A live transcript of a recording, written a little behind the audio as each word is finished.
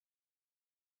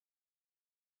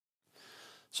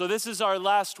So this is our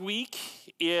last week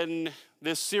in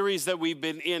this series that we've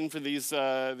been in for these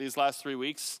last 3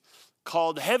 weeks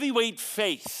called Heavyweight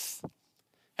Faith.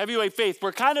 Heavyweight Faith.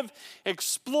 We're kind of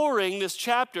exploring this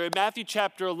chapter in Matthew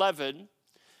chapter 11,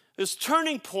 this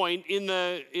turning point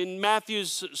in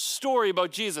Matthew's story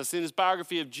about Jesus, in his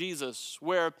biography of Jesus,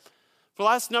 where for the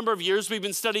last number of years we've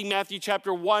been studying Matthew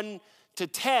chapter 1 to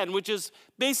 10, which is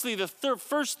basically the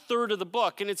first third of the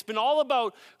book. And it's been all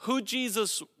about who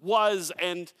Jesus was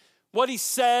and what he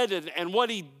said and what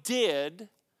he did.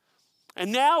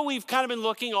 And now we've kind of been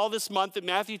looking all this month at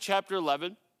Matthew chapter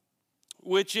 11,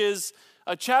 which is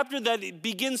a chapter that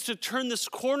begins to turn this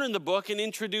corner in the book and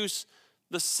introduce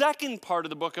the second part of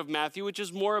the book of Matthew, which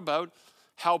is more about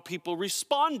how people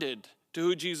responded to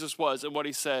who Jesus was and what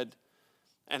he said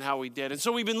and how he did. And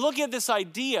so we've been looking at this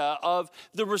idea of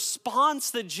the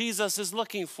response that Jesus is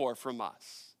looking for from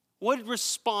us. What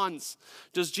response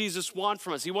does Jesus want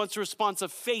from us? He wants a response of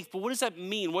faith, but what does that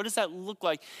mean? What does that look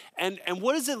like? And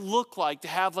what does it look like to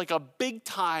have like a big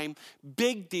time,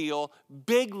 big deal,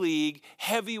 big league,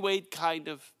 heavyweight kind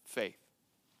of faith?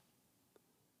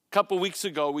 A couple weeks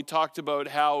ago, we talked about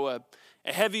how a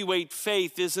heavyweight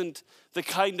faith isn't the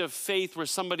kind of faith where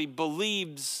somebody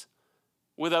believes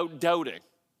without doubting.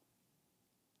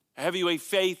 A heavyweight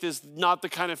faith is not the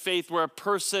kind of faith where a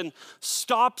person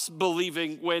stops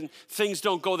believing when things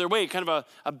don't go their way, kind of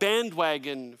a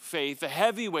bandwagon faith. A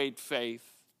heavyweight faith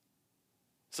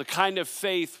is a kind of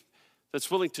faith that's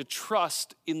willing to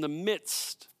trust in the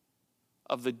midst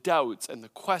of the doubts and the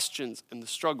questions and the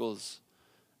struggles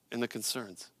and the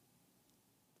concerns.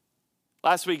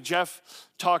 Last week, Jeff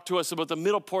talked to us about the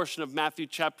middle portion of Matthew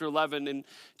chapter 11 and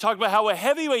talked about how a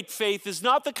heavyweight faith is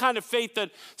not the kind of faith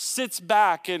that sits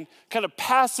back and kind of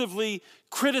passively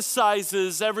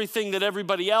criticizes everything that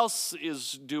everybody else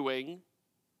is doing,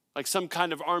 like some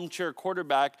kind of armchair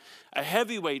quarterback. A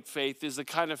heavyweight faith is the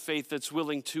kind of faith that's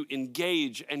willing to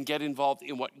engage and get involved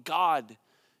in what God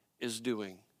is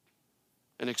doing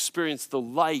and experience the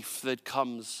life that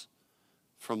comes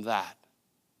from that.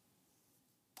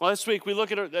 Last week, we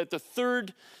look at the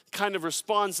third kind of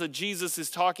response that Jesus is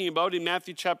talking about in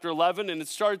Matthew chapter 11, and it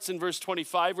starts in verse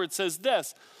 25 where it says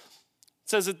this. It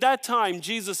says, "At that time,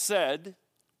 Jesus said,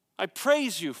 'I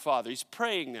praise you, Father.'" He's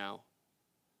praying now.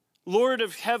 "Lord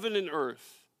of heaven and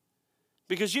earth,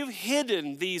 because you've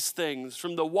hidden these things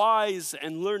from the wise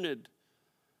and learned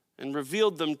and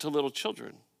revealed them to little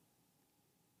children.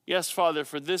 Yes, Father,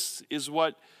 for this is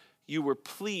what you were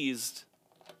pleased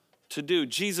to do."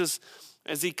 Jesus,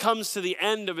 as he comes to the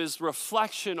end of his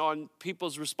reflection on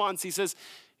people's response, he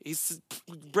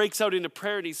breaks out into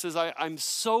prayer and he says, I'm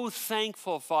so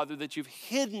thankful, Father, that you've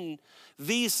hidden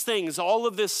these things, all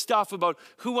of this stuff about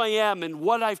who I am and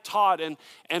what I've taught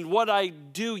and what I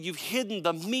do. You've hidden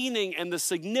the meaning and the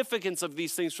significance of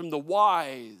these things from the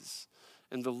wise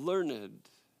and the learned.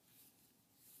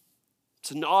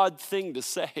 It's an odd thing to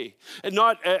say, and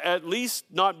not at least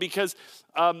not because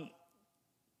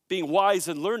being wise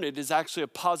and learned is actually a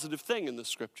positive thing in the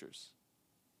scriptures.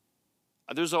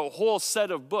 There's a whole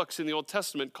set of books in the Old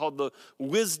Testament called the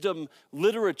wisdom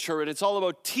literature, and it's all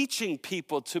about teaching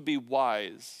people to be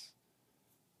wise.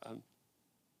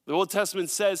 The Old Testament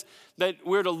says that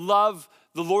we're to love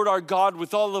the Lord our God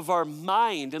with all of our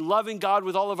mind, and loving God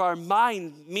with all of our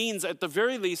mind means, at the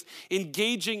very least,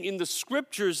 engaging in the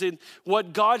scriptures, in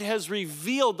what God has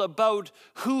revealed about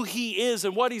who he is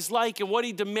and what he's like and what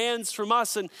he demands from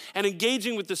us. And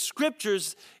engaging with the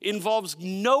scriptures involves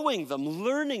knowing them,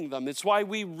 learning them. It's why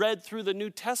we read through the New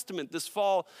Testament this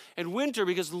fall and winter,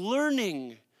 because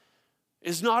learning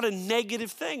is not a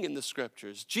negative thing in the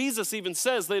scriptures. Jesus even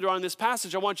says later on in this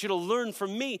passage, I want you to learn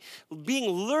from me. Being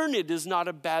learned is not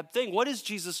a bad thing. What is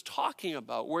Jesus talking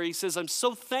about? Where he says, I'm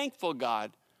so thankful,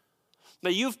 God,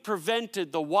 that you've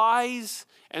prevented the wise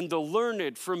and the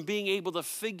learned from being able to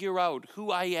figure out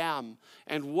who I am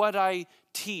and what I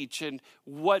teach and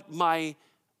what my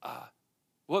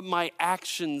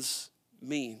actions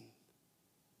mean.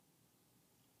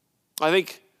 I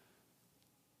think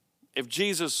if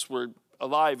Jesus were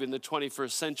alive in the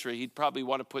 21st century, he'd probably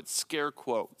want to put scare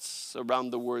quotes around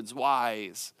the words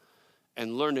wise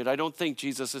and learned. I don't think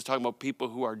Jesus is talking about people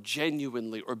who are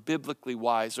genuinely or biblically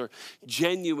wise or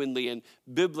genuinely and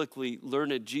biblically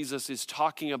learned. Jesus is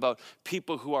talking about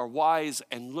people who are wise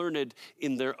and learned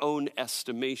in their own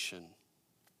estimation.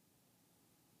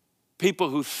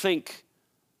 People who think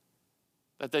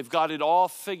that they've got it all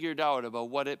figured out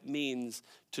about what it means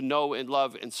to know and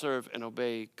love and serve and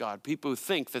obey God. People who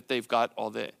think that they've got all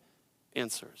the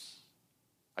answers.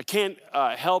 I can't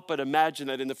help but imagine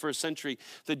that in the first century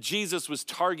that Jesus was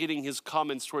targeting his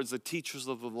comments towards the teachers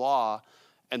of the law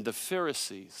and the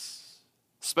Pharisees,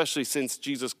 especially since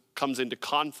Jesus comes into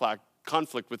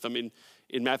conflict with them in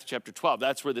Matthew chapter 12.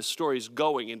 That's where this story is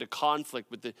going, into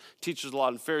conflict with the teachers of the law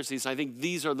and Pharisees. And I think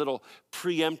these are little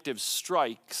preemptive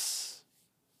strikes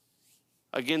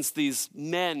against these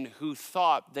men who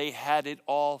thought they had it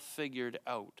all figured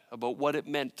out about what it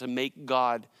meant to make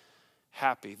God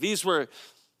happy. These were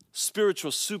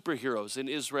spiritual superheroes in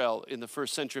Israel in the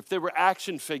first century. If they were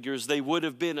action figures, they would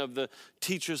have been of the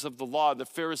teachers of the law, the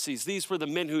Pharisees. These were the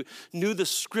men who knew the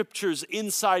scriptures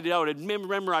inside and out and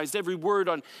memorized every word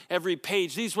on every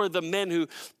page. These were the men who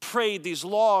prayed these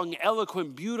long,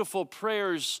 eloquent, beautiful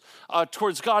prayers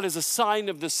towards God as a sign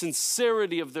of the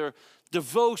sincerity of their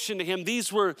devotion to him.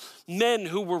 These were men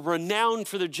who were renowned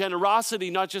for their generosity,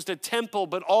 not just at temple,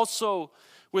 but also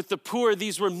with the poor.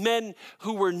 These were men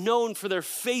who were known for their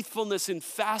faithfulness in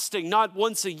fasting, not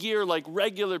once a year like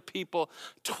regular people,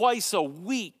 twice a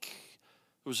week.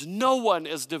 There was no one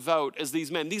as devout as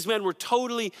these men. These men were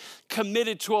totally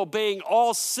committed to obeying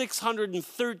all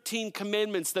 613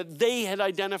 commandments that they had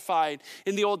identified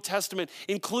in the Old Testament,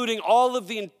 including all of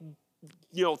the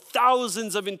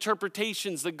thousands of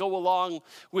interpretations that go along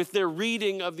with their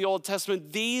reading of the Old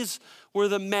Testament. These were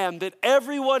the men that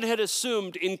everyone had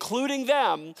assumed, including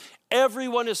them,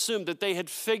 everyone assumed that they had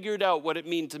figured out what it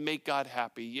meant to make God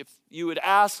happy. If you would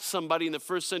ask somebody in the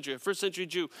first century, a first century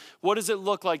Jew, what does it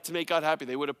look like to make God happy?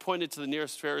 They would have pointed to the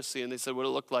nearest Pharisee and they said, would it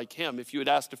look like him? If you had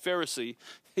asked a Pharisee,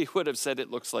 he would have said, it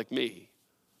looks like me.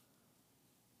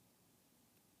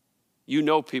 You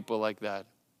know people like that,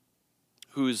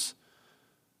 whose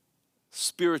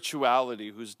spirituality,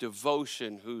 whose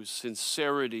devotion, whose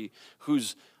sincerity,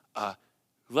 whose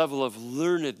level of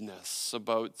learnedness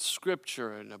about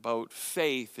Scripture and about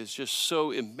faith is just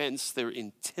so immense, they're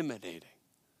intimidating.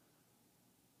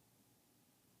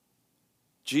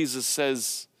 Jesus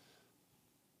says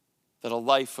that a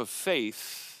life of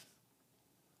faith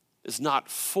is not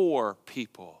for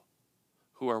people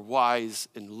who are wise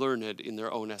and learned in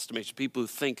their own estimation, people who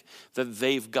think that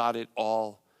they've got it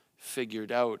all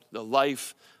figured out. The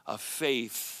life of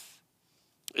faith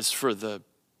is for the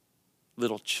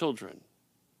little children.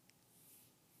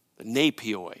 The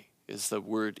napioi is the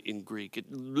word in Greek.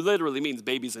 It literally means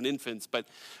babies and infants, but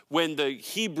when the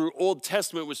Hebrew Old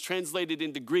Testament was translated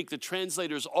into Greek, the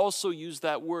translators also used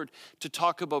that word to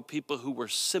talk about people who were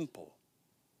simple,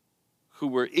 who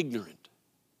were ignorant,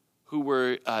 who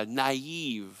were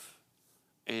naive,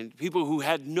 and people who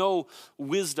had no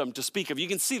wisdom to speak of. You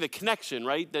can see the connection,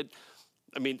 right?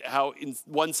 How in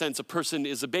one sense a person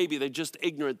is a baby. They're just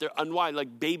ignorant. They're unwise.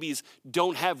 Like babies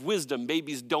don't have wisdom.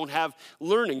 Babies don't have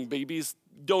learning. Babies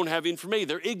don't have information.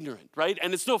 They're ignorant, right?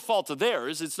 And it's no fault of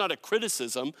theirs. It's not a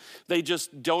criticism. They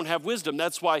just don't have wisdom.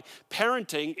 That's why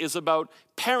parenting is about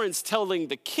parents telling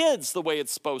the kids the way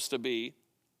it's supposed to be,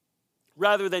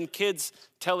 rather than kids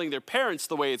telling their parents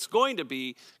the way it's going to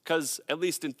be, because at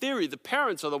least in theory, the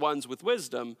parents are the ones with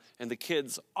wisdom and the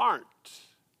kids aren't.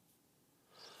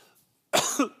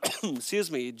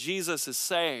 Excuse me, Jesus is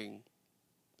saying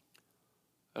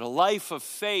that a life of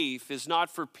faith is not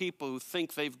for people who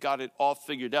think they've got it all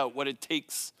figured out, what it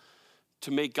takes to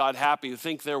make God happy, who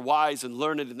think they're wise and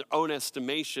learned in their own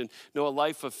estimation. No, a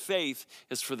life of faith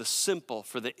is for the simple,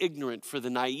 for the ignorant, for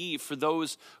the naive, for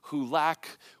those who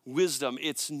lack wisdom.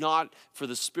 It's not for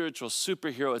the spiritual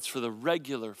superhero. It's for the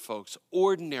regular folks,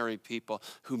 ordinary people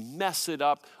who mess it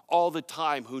up all the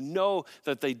time, who know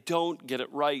that they don't get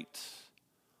it right,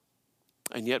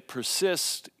 and yet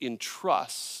persist in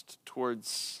trust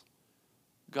towards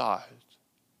God.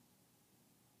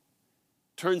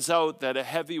 Turns out that a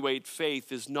heavyweight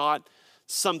faith is not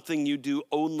something you do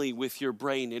only with your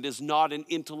brain. It is not an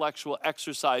intellectual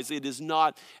exercise. It is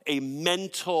not a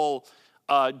mental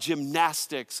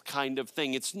gymnastics kind of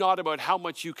thing. It's not about how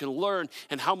much you can learn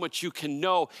and how much you can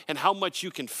know and how much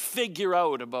you can figure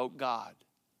out about God.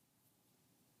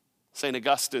 St.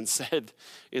 Augustine said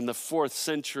in the 4th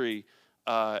century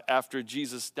after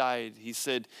Jesus died, he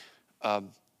said,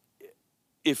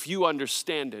 if you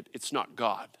understand it, it's not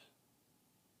God.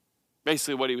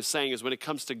 Basically what he was saying is when it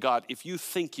comes to God, if you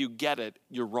think you get it,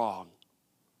 you're wrong.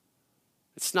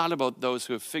 It's not about those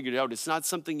who have figured it out. It's not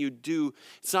something you do.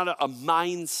 It's not a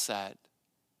mindset.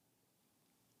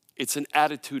 It's an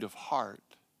attitude of heart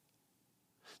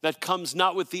that comes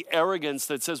not with the arrogance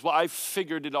that says, well, I've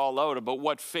figured it all out about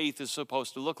what faith is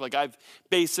supposed to look like. I've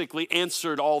basically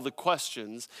answered all the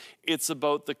questions. It's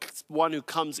about the one who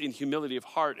comes in humility of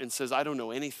heart and says, I don't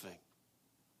know anything.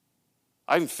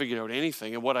 I haven't figured out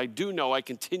anything. And what I do know, I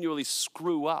continually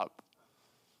screw up.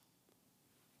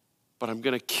 But I'm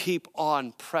going to keep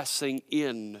on pressing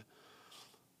in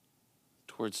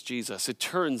towards Jesus. It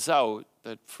turns out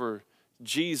that for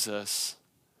Jesus,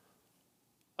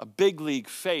 a big league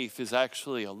faith is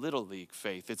actually a little league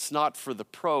faith. It's not for the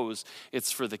pros,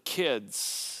 it's for the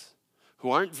kids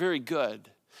who aren't very good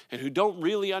and who don't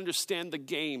really understand the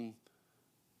game,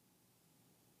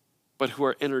 but who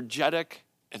are energetic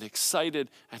and excited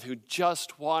and who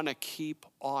just want to keep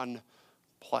on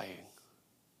playing.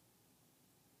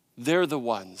 They're the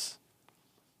ones,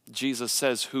 Jesus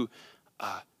says, who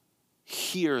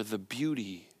hear the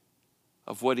beauty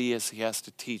of what he has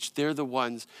to teach. They're the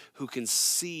ones who can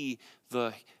see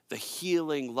the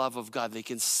healing love of God. They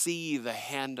can see the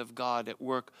hand of God at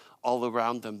work all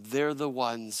around them. They're the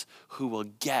ones who will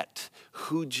get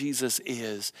who Jesus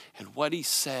is and what he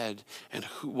said and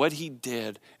what he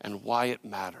did and why it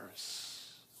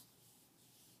matters.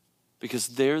 Because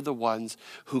they're the ones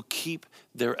who keep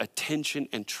their attention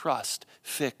and trust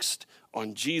fixed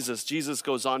on Jesus. Jesus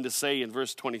goes on to say in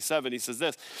verse 27, he says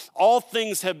this, all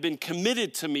things have been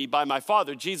committed to me by my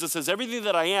Father. Jesus says everything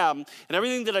that I am and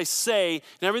everything that I say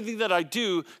and everything that I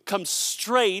do comes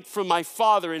straight from my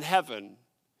Father in heaven.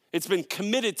 It's been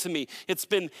committed to me. It's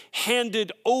been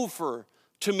handed over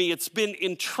to me. It's been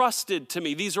entrusted to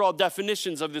me. These are all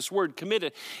definitions of this word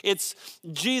committed. It's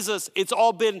Jesus, it's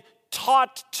all been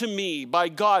taught to me by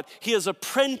God. He has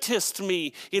apprenticed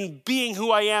me in being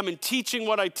who I am and teaching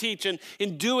what I teach and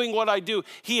in doing what I do.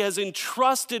 He has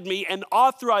entrusted me and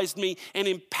authorized me and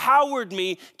empowered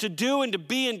me to do and to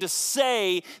be and to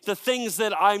say the things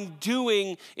that I'm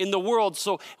doing in the world.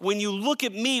 So when you look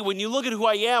at me, when you look at who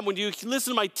I am, when you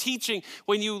listen to my teaching,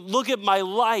 when you look at my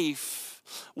life,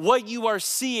 what you are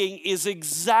seeing is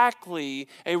exactly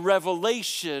a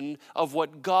revelation of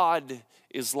what God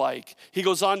is like. He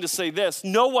goes on to say this,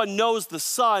 no one knows the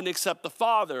Son except the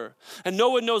Father, and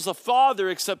no one knows the Father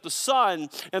except the Son,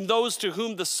 and those to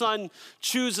whom the Son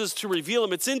chooses to reveal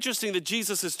him. It's interesting that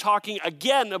Jesus is talking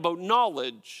again about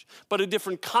knowledge, but a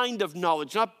different kind of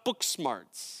knowledge, not book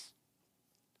smarts,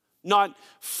 not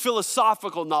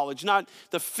philosophical knowledge, not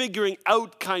the figuring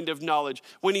out kind of knowledge.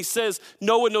 When he says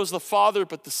no one knows the Father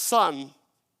but the Son,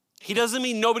 he doesn't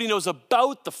mean nobody knows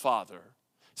about the Father.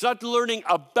 He's not learning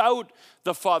about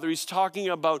the Father. He's talking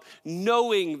about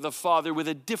knowing the Father with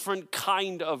a different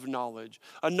kind of knowledge,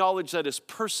 a knowledge that is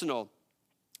personal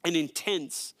and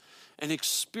intense and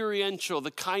experiential, the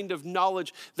kind of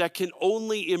knowledge that can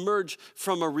only emerge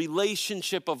from a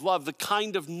relationship of love, the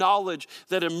kind of knowledge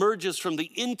that emerges from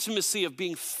the intimacy of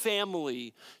being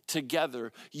family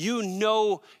together. You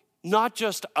know not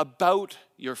just about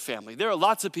your family. There are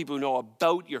lots of people who know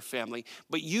about your family,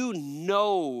 but you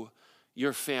know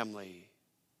your family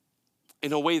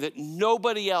in a way that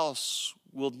nobody else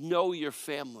will know your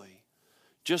family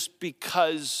just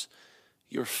because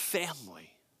you're family.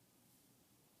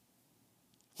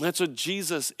 And that's what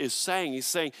Jesus is saying. He's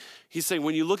saying,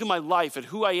 when you look at my life, at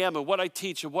who I am and what I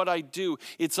teach and what I do,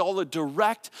 it's all a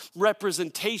direct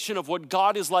representation of what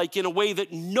God is like in a way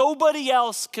that nobody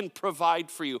else can provide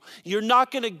for you. You're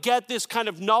not going to get this kind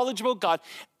of knowledge about God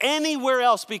anywhere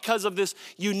else because of this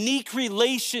unique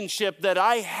relationship that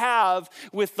I have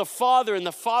with the Father and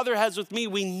the Father has with me.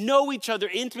 We know each other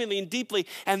intimately and deeply,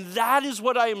 and that is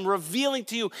what I am revealing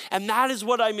to you, and that is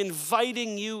what I'm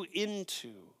inviting you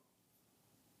into.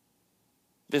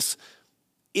 This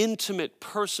intimate,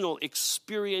 personal,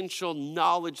 experiential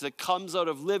knowledge that comes out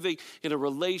of living in a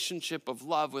relationship of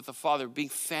love with the Father, being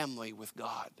family with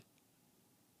God.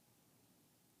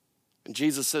 And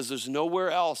Jesus says there's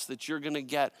nowhere else that you're going to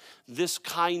get this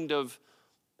kind of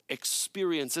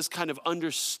experience, this kind of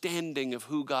understanding of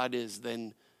who God is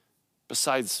than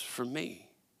besides from me.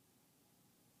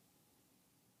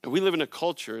 And we live in a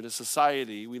culture, in a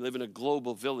society, we live in a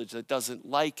global village that doesn't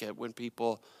like it when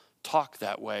people talk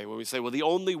that way, when we say, well, the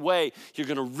only way you're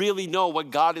going to really know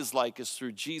what God is like is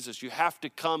through Jesus. You have to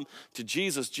come to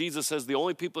Jesus. Jesus says the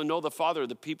only people who know the Father are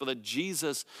the people that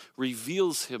Jesus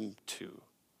reveals him to.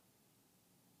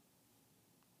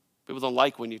 People don't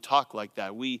like when you talk like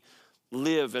that. We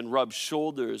live and rub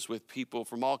shoulders with people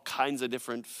from all kinds of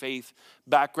different faith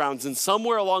backgrounds. And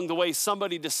somewhere along the way,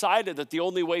 somebody decided that the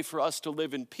only way for us to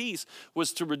live in peace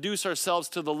was to reduce ourselves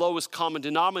to the lowest common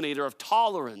denominator of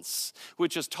tolerance,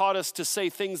 which has taught us to say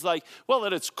things like, well,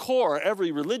 at its core,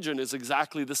 every religion is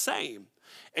exactly the same,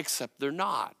 except they're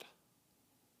not.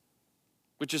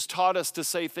 Which has taught us to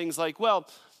say things like, well,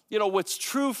 you know, what's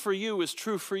true for you is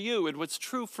true for you, and what's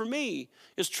true for me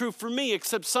is true for me,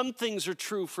 except some things are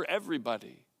true for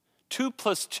everybody. 2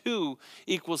 + 2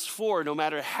 = 4, no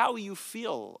matter how you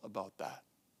feel about that.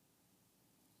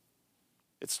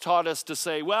 It's taught us to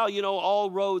say, well, you know,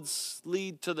 all roads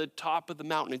lead to the top of the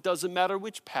mountain. It doesn't matter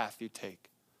which path you take.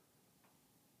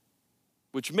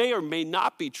 which may or may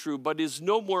not be true, but is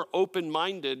no more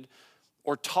open-minded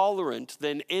or tolerant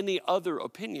than any other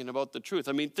opinion about the truth.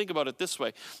 I mean, think about it this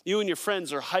way. You and your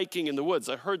friends are hiking in the woods.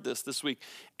 I heard this week.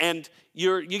 And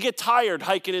you get tired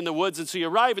hiking in the woods, and so you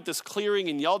arrive at this clearing,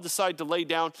 and y'all decide to lay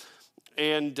down.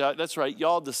 And that's right,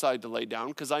 y'all decide to lay down,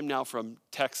 because I'm now from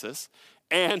Texas.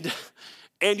 And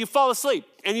you fall asleep.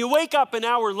 And you wake up an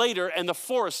hour later, and the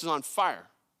forest is on fire.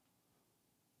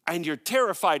 And you're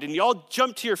terrified, and you all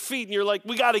jump to your feet, and you're like,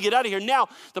 we got to get out of here now.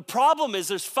 The problem is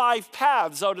there's 5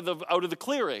 paths out of the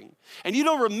clearing. And you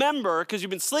don't remember, because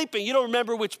you've been sleeping, you don't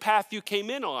remember which path you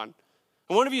came in on.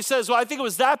 And one of you says, well, I think it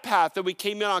was that path that we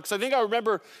came in on, because I think I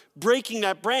remember breaking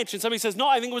that branch. And somebody says, no,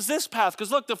 I think it was this path,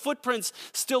 because look, the footprints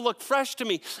still look fresh to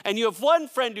me. And you have one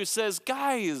friend who says,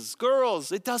 guys,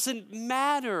 girls, it doesn't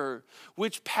matter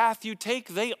which path you take.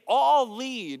 They all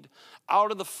lead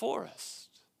out of the forest.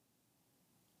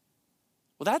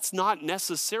 Well, that's not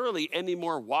necessarily any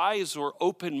more wise or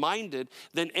open-minded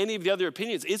than any of the other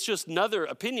opinions. It's just another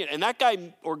opinion. And that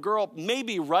guy or girl may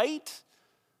be right,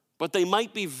 but they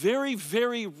might be very,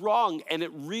 very wrong. And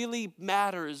it really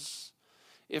matters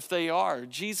if they are.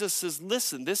 Jesus says,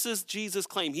 listen, this is Jesus'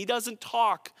 claim. He doesn't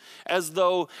talk as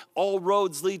though all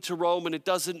roads lead to Rome and it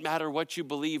doesn't matter what you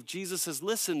believe. Jesus says,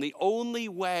 listen, the only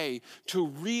way to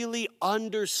really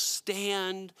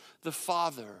understand the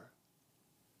Father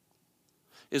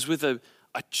is with a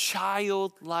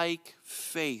childlike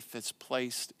faith that's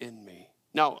placed in me.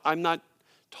 Now, I'm not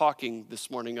talking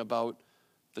this morning about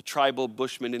the tribal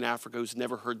bushman in Africa who's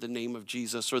never heard the name of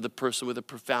Jesus, or the person with a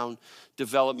profound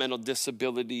developmental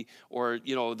disability, or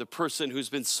the person who's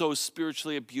been so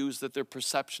spiritually abused that their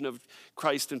perception of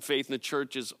Christ and faith in the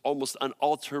church is almost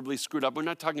unalterably screwed up. We're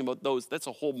not talking about those. That's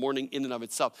a whole morning in and of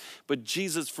itself. But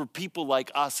Jesus, for people like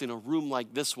us in a room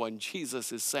like this one,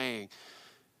 Jesus is saying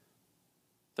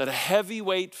that a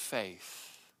heavyweight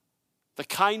faith, the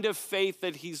kind of faith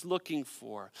that he's looking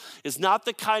for, is not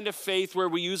the kind of faith where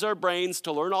we use our brains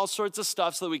to learn all sorts of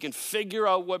stuff so that we can figure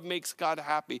out what makes God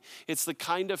happy. It's the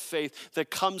kind of faith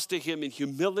that comes to him in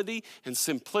humility and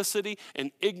simplicity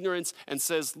and ignorance and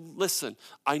says, listen,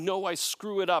 I know I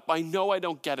screw it up. I know I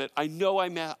don't get it. I know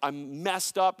I'm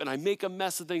messed up and I make a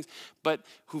mess of things, but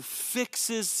who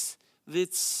fixes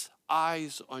its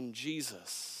eyes on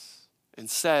Jesus and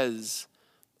says,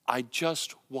 I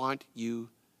just want you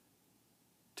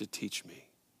to teach me.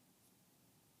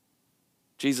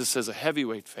 Jesus says a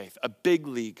heavyweight faith, a big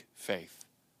league faith,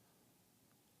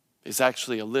 is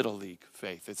actually a little league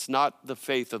faith. It's not the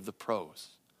faith of the pros.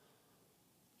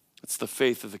 It's the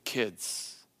faith of the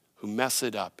kids who mess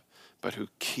it up, but who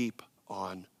keep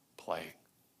on playing.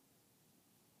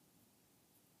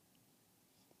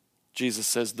 Jesus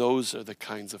says those are the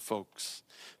kinds of folks.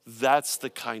 That's the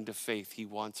kind of faith he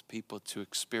wants people to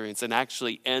experience, and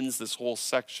actually ends this whole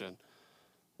section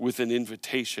with an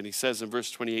invitation. He says in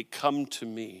verse 28, come to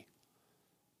me,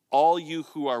 all you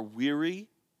who are weary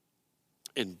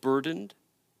and burdened,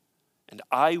 and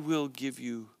I will give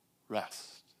you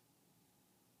rest.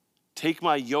 Take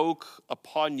my yoke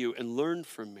upon you and learn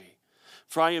from me,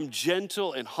 for I am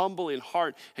gentle and humble in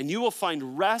heart, and you will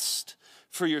find rest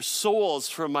for your souls,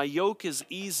 for my yoke is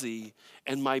easy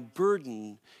and my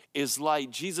burden is light.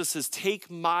 Jesus says,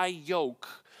 take my yoke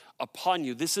upon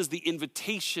you. This is the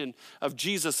invitation of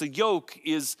Jesus. A yoke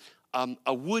is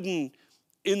a wooden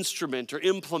instrument or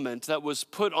implement that was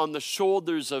put on the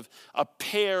shoulders of a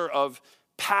pair of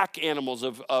pack animals,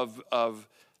 of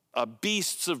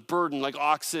beasts of burden, like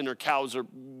oxen or cows or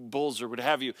bulls or what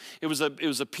have you. It was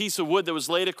a piece of wood that was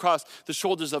laid across the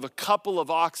shoulders of a couple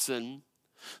of oxen,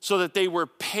 so that they were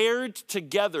paired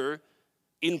together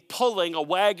in pulling a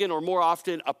wagon, or more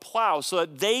often a plow, so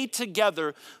that they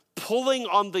together, pulling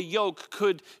on the yoke,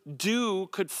 could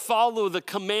follow the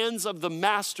commands of the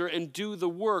master and do the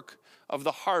work of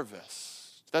the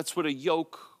harvest. That's what a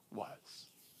yoke was.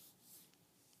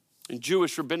 In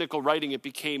Jewish rabbinical writing, it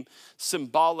became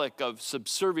symbolic of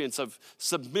subservience, of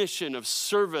submission, of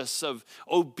service, of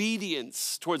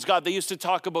obedience towards God. They used to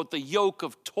talk about the yoke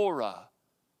of Torah,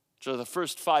 which are the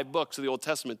first 5 books of the Old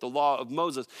Testament, the law of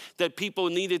Moses, that people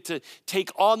needed to take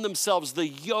on themselves the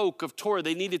yoke of Torah.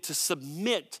 They needed to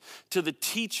submit to the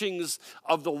teachings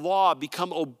of the law,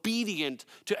 become obedient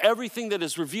to everything that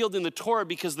is revealed in the Torah,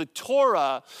 because the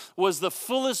Torah was the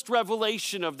fullest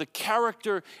revelation of the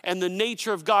character and the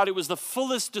nature of God. It was the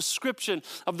fullest description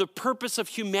of the purpose of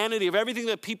humanity, of everything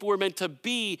that people were meant to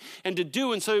be and to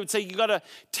do. And so it would say, you got to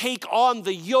take on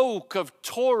the yoke of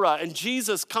Torah. And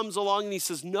Jesus comes along and he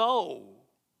says, no.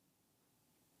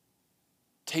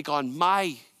 Take on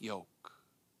my yoke,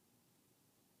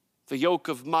 the yoke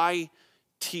of my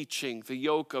teaching, the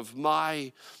yoke of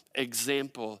my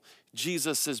example.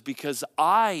 Jesus says, because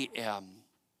I am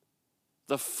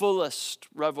the fullest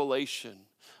revelation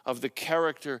of the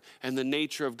character and the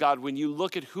nature of God. When you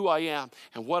look at who I am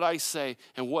and what I say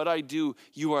and what I do,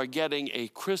 you are getting a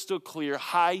crystal clear,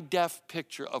 high-def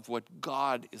picture of what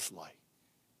God is like.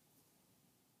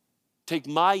 Take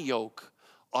my yoke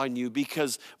on you,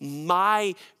 because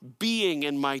my being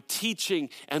and my teaching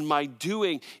and my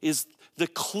doing is the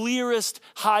clearest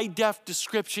high-def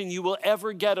description you will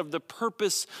ever get of the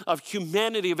purpose of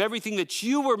humanity, of everything that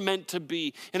you were meant to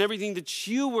be and everything that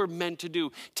you were meant to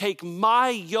do. Take my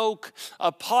yoke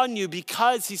upon you,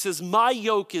 because he says, my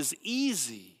yoke is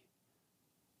easy.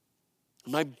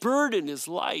 My burden is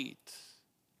light.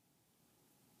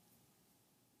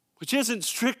 Which isn't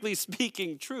strictly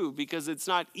speaking true, because it's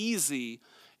not easy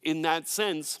in that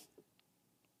sense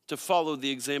to follow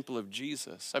the example of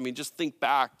Jesus. I mean, just think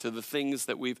back to the things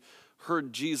that we've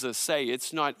heard Jesus say.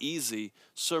 It's not easy,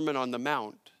 Sermon on the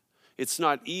Mount. It's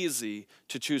not easy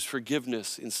to choose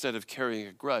forgiveness instead of carrying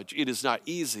a grudge. It is not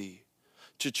easy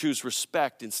to choose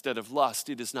respect instead of lust.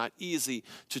 It is not easy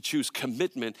to choose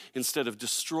commitment instead of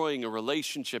destroying a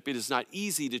relationship. It is not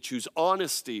easy to choose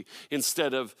honesty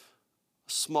instead of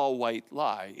small white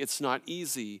lie. It's not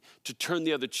easy to turn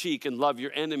the other cheek and love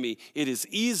your enemy. It is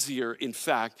easier, in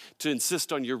fact, to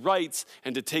insist on your rights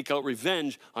and to take out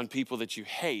revenge on people that you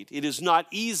hate. It is not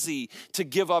easy to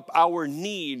give up our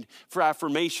need for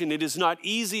affirmation. It is not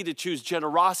easy to choose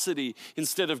generosity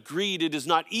instead of greed. It is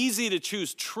not easy to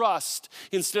choose trust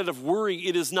instead of worry.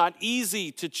 It is not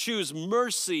easy to choose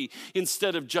mercy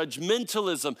instead of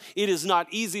judgmentalism. It is not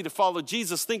easy to follow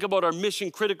Jesus. Think about our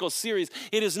Mission Critical series.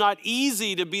 It is not easy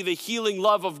to be the healing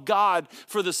love of God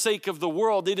for the sake of the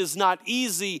world. It is not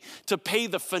easy to pay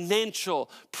the financial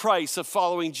price of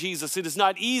following Jesus. It is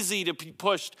not easy to be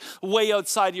pushed way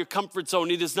outside your comfort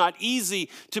zone. It is not easy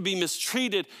to be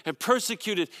mistreated and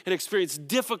persecuted and experience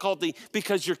difficulty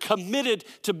because you're committed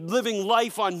to living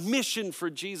life on mission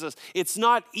for Jesus. It's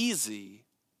not easy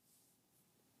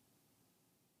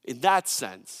in that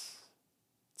sense.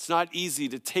 It's not easy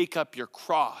to take up your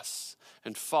cross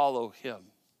and follow him.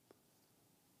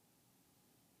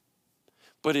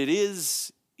 But it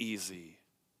is easy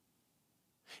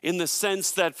in the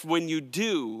sense that when you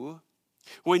do,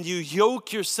 when you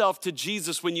yoke yourself to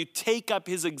Jesus, when you take up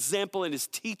his example and his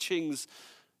teachings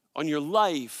on your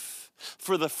life,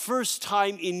 for the first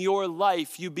time in your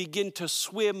life, you begin to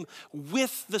swim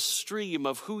with the stream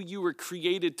of who you were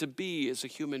created to be as a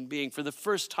human being. For the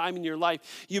first time in your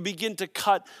life, you begin to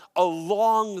cut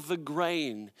along the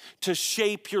grain to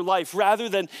shape your life. Rather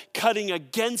than cutting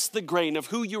against the grain of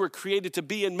who you were created to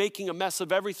be and making a mess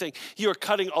of everything, you are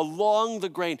cutting along the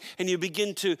grain, and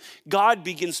God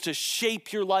begins to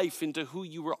shape your life into who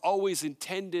you were always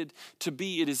intended to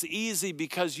be. It is easy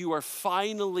because you are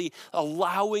finally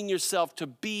allowing yourself to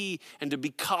be and to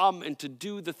become and to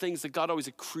do the things that God always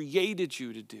created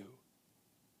you to do.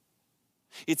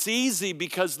 It's easy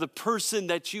because the person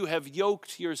that you have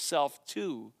yoked yourself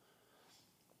to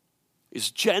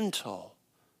is gentle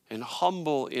and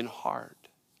humble in heart.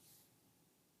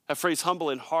 That phrase, humble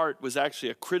in heart, was actually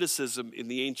a criticism in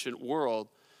the ancient world.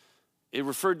 It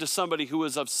referred to somebody who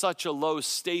was of such a low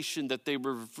station that they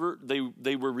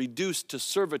were reduced to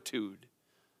servitude.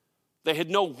 They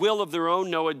had no will of their own,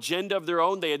 no agenda of their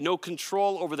own. They had no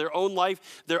control over their own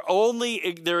life.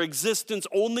 Their existence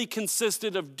only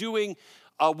consisted of doing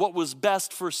what was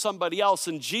best for somebody else.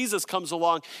 And Jesus comes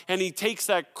along and he takes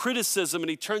that criticism and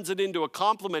he turns it into a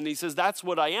compliment. And he says, that's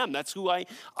what I am. That's who I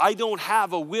don't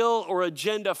have a will or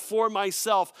agenda for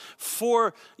myself,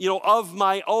 of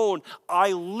my own.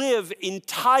 I live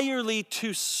entirely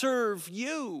to serve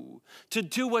you, to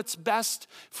do what's best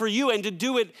for you, and to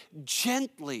do it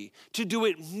gently, to do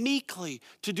it meekly,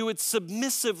 to do it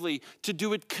submissively, to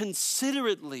do it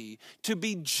considerately, to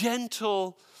be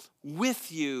gentle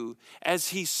with you as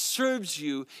he serves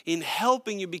you in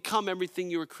helping you become everything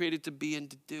you were created to be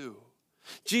and to do.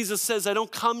 Jesus says, I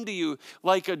don't come to you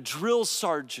like a drill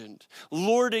sergeant,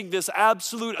 lording this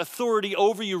absolute authority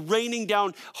over you, raining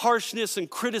down harshness and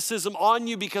criticism on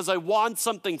you because I want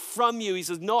something from you. He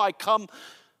says, no, I come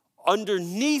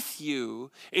underneath you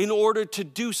in order to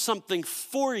do something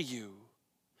for you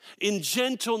in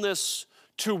gentleness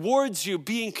towards you,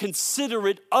 being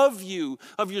considerate of you,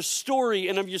 of your story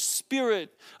and of your spirit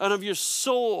and of your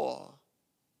soul.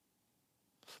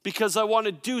 Because I want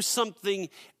to do something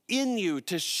in you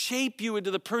to shape you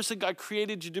into the person God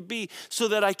created you to be, so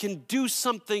that I can do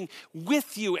something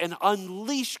with you and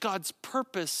unleash God's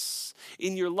purpose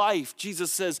in your life.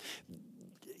 Jesus says,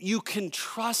 you can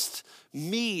trust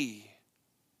me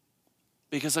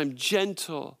because I'm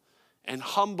gentle and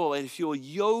humble. And if you'll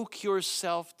yoke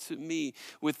yourself to me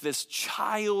with this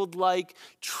childlike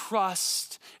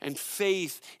trust and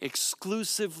faith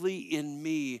exclusively in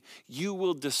me, you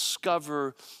will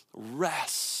discover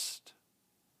rest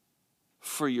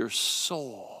for your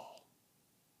soul.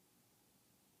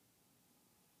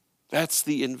 That's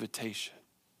the invitation.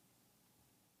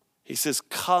 He says,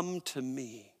 come to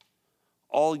me,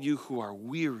 all you who are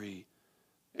weary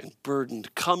and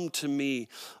burdened. Come to me,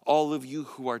 all of you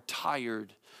who are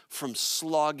tired from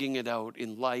slogging it out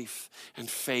in life and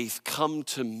faith. Come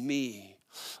to me,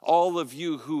 all of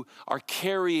you who are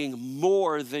carrying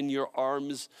more than your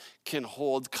arms can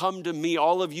hold. Come to me,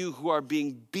 all of you who are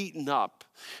being beaten up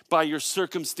by your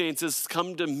circumstances.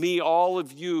 Come to me, all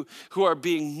of you who are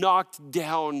being knocked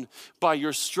down by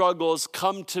your struggles.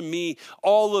 Come to me,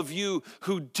 all of you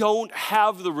who don't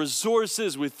have the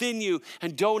resources within you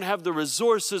and don't have the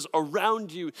resources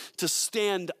around you to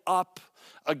stand up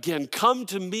again. Come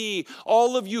to me,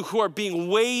 all of you who are being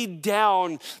weighed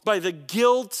down by the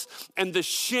guilt and the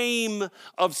shame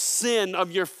of sin,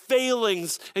 of your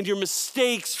failings and your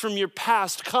mistakes from your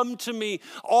past. Come to me,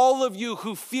 all of you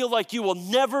who feel like you will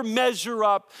never measure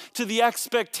up to the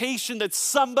expectation that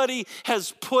somebody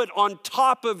has put on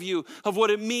top of you of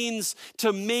what it means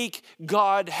to make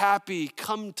God happy.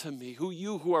 Come to me,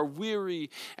 you who are weary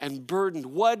and burdened.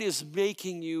 What is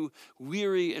making you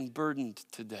weary and burdened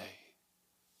today?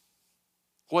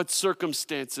 What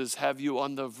circumstances have you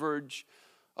on the verge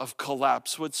of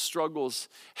collapse? What struggles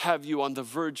have you on the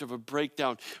verge of a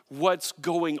breakdown? What's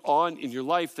going on in your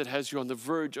life that has you on the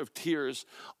verge of tears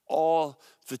all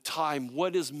the time?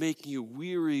 What is making you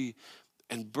weary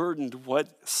and burdened?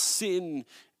 What sin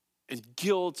and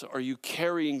guilt are you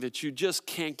carrying that you just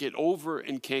can't get over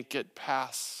and can't get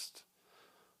past?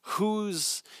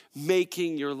 Who's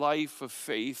making your life of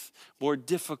faith more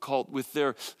difficult with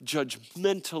their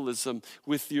judgmentalism,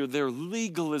 with their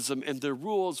legalism and their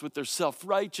rules, with their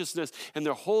self-righteousness and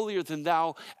their holier than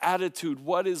thou attitude?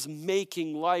 What is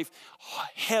making life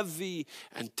heavy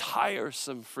and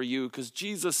tiresome for you? Because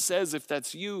Jesus says, if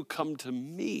that's you, come to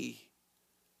me.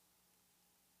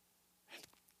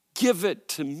 Give it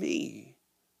to me.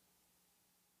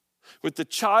 With the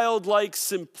childlike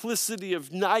simplicity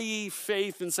of naive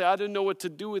faith and say, I don't know what to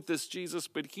do with this, Jesus,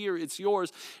 but here it's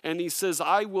yours. And he says,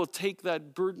 I will take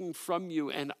that burden from you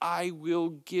and I will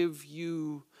give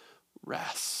you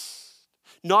rest.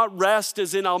 Not rest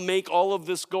as in I'll make all of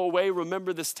this go away.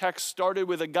 Remember, this text started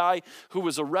with a guy who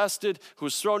was arrested, who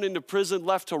was thrown into prison,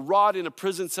 left to rot in a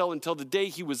prison cell until the day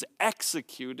he was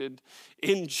executed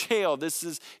in jail.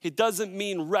 It doesn't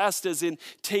mean rest as in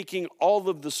taking all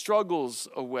of the struggles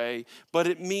away, but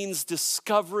it means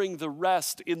discovering the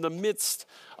rest in the midst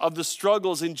of the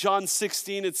struggles. In John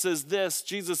 16, it says this,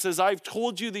 Jesus says, I've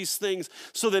told you these things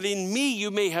so that in me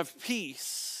you may have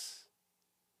peace.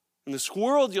 In this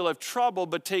world you'll have trouble,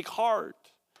 but take heart.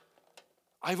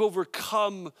 I've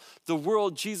overcome the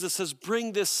world. Jesus says,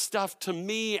 bring this stuff to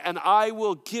me and I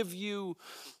will give you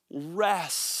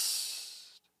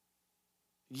rest.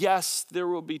 Yes, there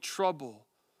will be trouble,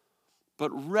 but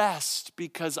rest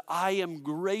because I am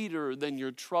greater than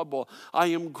your trouble. I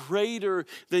am greater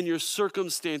than your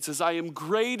circumstances. I am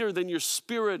greater than your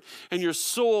spirit and your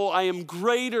soul. I am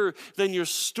greater than your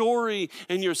story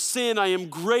and your sin. I am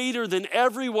greater than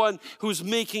everyone who's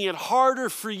making it harder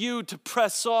for you to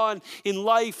press on in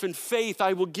life and faith.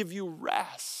 I will give you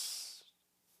rest.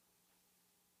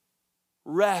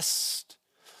 Rest.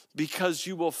 Because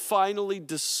you will finally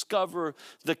discover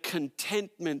the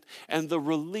contentment and the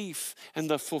relief and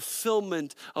the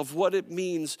fulfillment of what it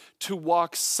means to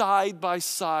walk side by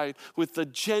side with the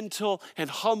gentle and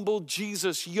humble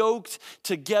Jesus, yoked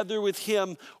together with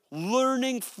him,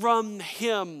 learning from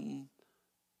him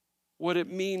what it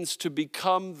means to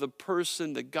become the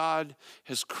person that God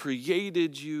has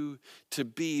created you to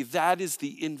be. That is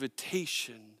the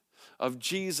invitation of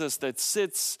Jesus that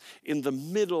sits in the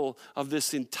middle of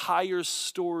this entire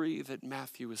story that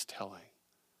Matthew is telling.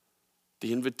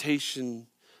 The invitation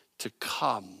to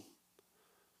come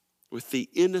with the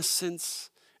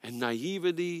innocence and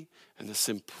naivety and the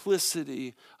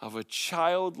simplicity of a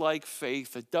childlike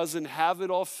faith that doesn't have it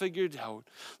all figured out,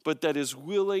 but that is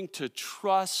willing to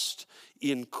trust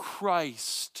in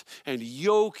Christ and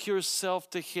yoke yourself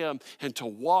to him and to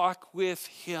walk with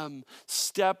him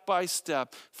step by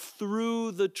step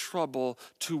through the trouble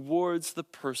towards the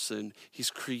person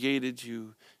he's created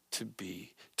you to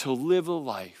be, to live a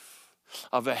life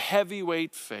of a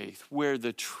heavyweight faith where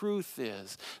the truth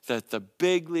is that the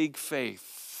big league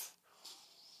faith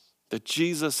that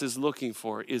Jesus is looking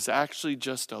for is actually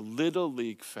just a little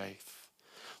league faith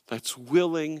that's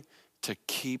willing to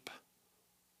keep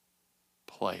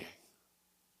playing?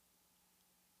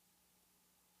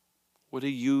 What do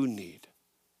you need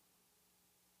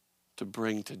to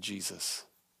bring to Jesus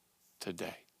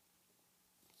today?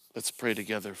 Let's pray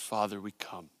together. Father, we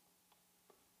come.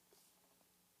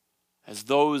 As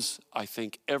those, I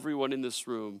think everyone in this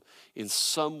room in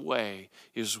some way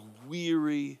is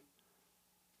weary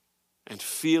and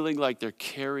feeling like they're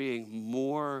carrying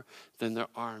more than their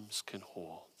arms can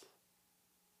hold.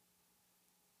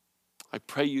 I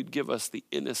pray you'd give us the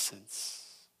innocence,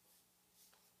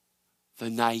 the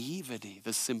naivety,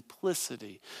 the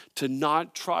simplicity to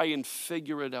not try and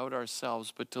figure it out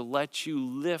ourselves, but to let you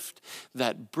lift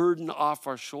that burden off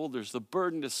our shoulders, the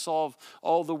burden to solve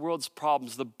all the world's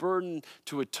problems, the burden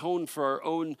to atone for our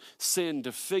own sin,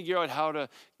 to figure out how to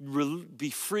be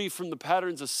free from the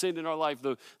patterns of sin in our life,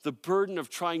 the burden of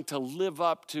trying to live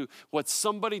up to what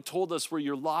somebody told us were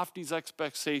your lofty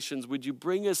expectations. Would you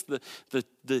bring us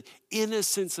the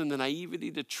innocence and the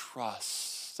naivety to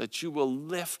trust that you will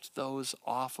lift those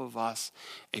off of us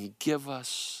and give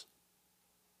us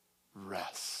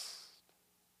rest?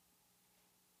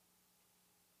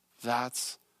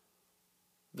 That's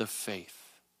the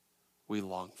faith we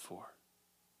long for.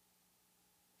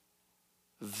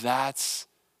 That's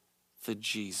the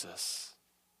Jesus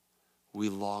we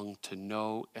long to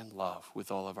know and love with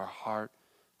all of our heart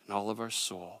and all of our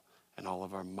soul and all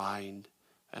of our mind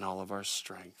and all of our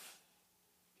strength,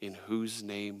 in whose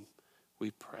name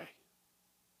we pray.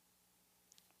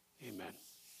 Amen.